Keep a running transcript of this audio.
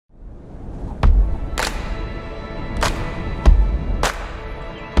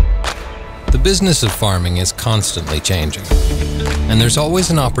business of farming is constantly changing, and there's always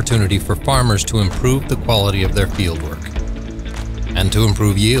an opportunity for farmers to improve the quality of their fieldwork and to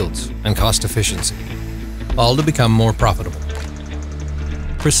improve yields and cost efficiency, all to become more profitable.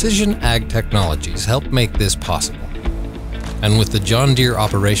 Precision Ag Technologies help make this possible, and with the John Deere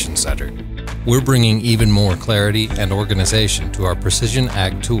Operations Center, we're bringing even more clarity and organization to our precision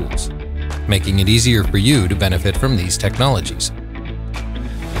ag tools, making it easier for you to benefit from these technologies.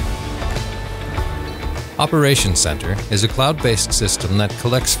 Operations Center is a cloud-based system that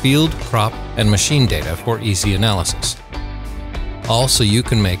collects field, crop, and machine data for easy analysis, all so you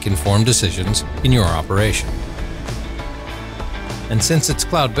can make informed decisions in your operation. And since it's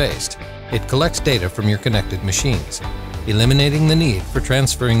cloud-based, it collects data from your connected machines, eliminating the need for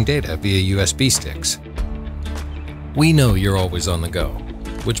transferring data via USB sticks. We know you're always on the go,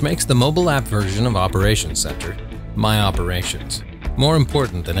 which makes the mobile app version of Operations Center, My Operations, more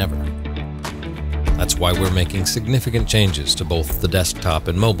important than ever. That's why we're making significant changes to both the desktop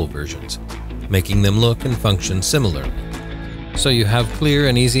and mobile versions, making them look and function similarly, so you have clear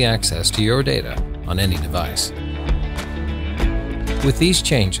and easy access to your data on any device. With these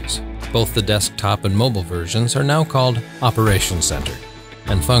changes, both the desktop and mobile versions are now called Operations Center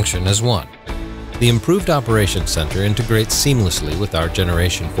and function as one. The improved Operations Center integrates seamlessly with our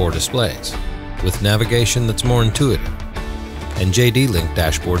Generation 4 displays, with navigation that's more intuitive, and JD-Link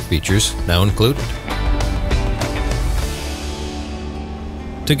dashboard features now included.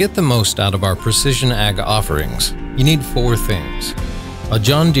 To get the most out of our precision ag offerings, you need 4 things: a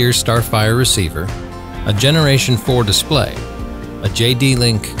John Deere StarFire receiver, a Generation 4 display, a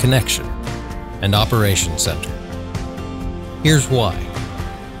JD-Link connection, and Operations Center. Here's why.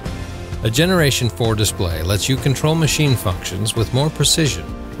 A Generation 4 display lets you control machine functions with more precision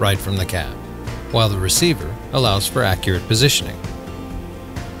right from the cab, while the receiver allows for accurate positioning.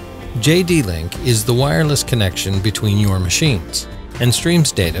 JD-Link is the wireless connection between your machines and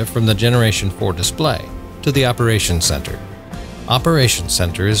streams data from the Generation 4 display to the Operations Center. Operations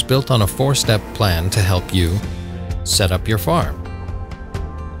Center is built on a 4-step plan to help you set up your farm,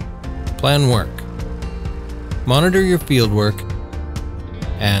 plan work, monitor your field work,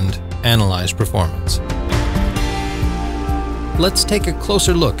 and analyze performance. Let's take a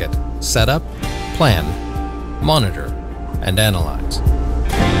closer look at setup, plan, monitor, and analyze.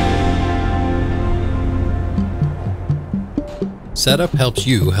 Setup helps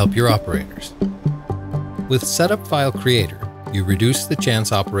you help your operators. With Setup File Creator, you reduce the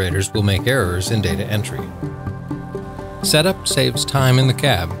chance operators will make errors in data entry. Setup saves time in the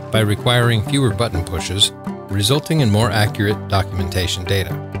cab by requiring fewer button pushes, resulting in more accurate documentation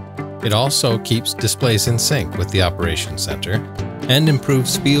data. It also keeps displays in sync with the Operations Center and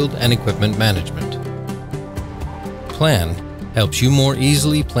improves field and equipment management. Plan helps you more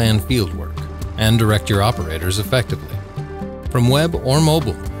easily plan field work and direct your operators effectively. From web or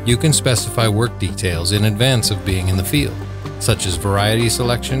mobile, you can specify work details in advance of being in the field, such as variety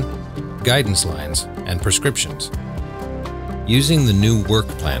selection, guidance lines, and prescriptions. Using the new Work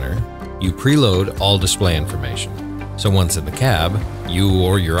Planner, you preload all display information, so once in the cab, you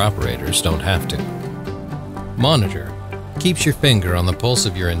or your operators don't have to. Monitor keeps your finger on the pulse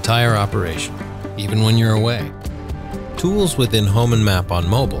of your entire operation, even when you're away. Tools within Home and Map on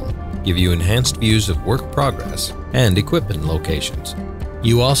mobile give you enhanced views of work progress and equipment locations.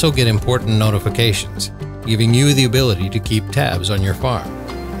 You also get important notifications, giving you the ability to keep tabs on your farm.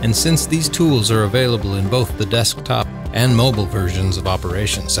 And since these tools are available in both the desktop and mobile versions of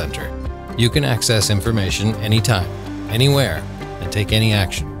Operations Center, you can access information anytime, anywhere, and take any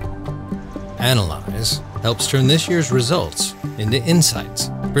action. Analyze helps turn this year's results into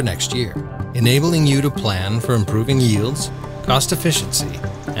insights for next year, enabling you to plan for improving yields, cost efficiency,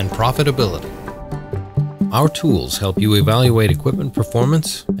 and profitability. Our tools help you evaluate equipment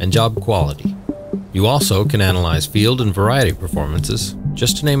performance and job quality. You also can analyze field and variety performances,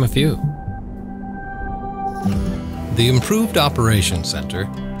 just to name a few. The improved Operations Center,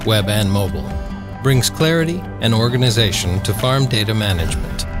 web and mobile, brings clarity and organization to farm data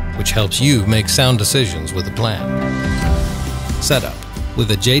management, which helps you make sound decisions with a plan. Setup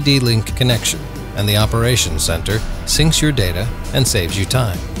with a JD-Link connection and the Operations Center syncs your data and saves you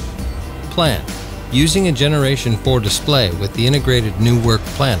time. Plan using a Generation 4 display with the integrated new Work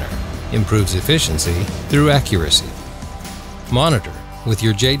Planner improves efficiency through accuracy. Monitor with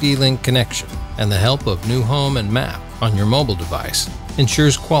your JD-Link connection and the help of new Home and Map on your mobile device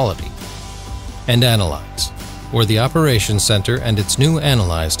ensures quality. And Analyze, where the Operations Center and its new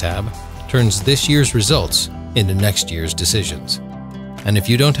Analyze tab turns this year's results into next year's decisions. And if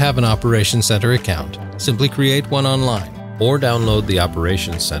you don't have an Operations Center account, simply create one online or download the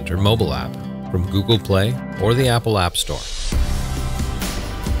Operations Center mobile app from Google Play or the Apple App Store.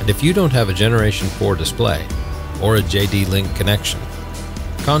 And if you don't have a Generation 4 display or a JD Link connection,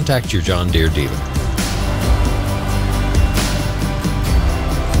 contact your John Deere dealer.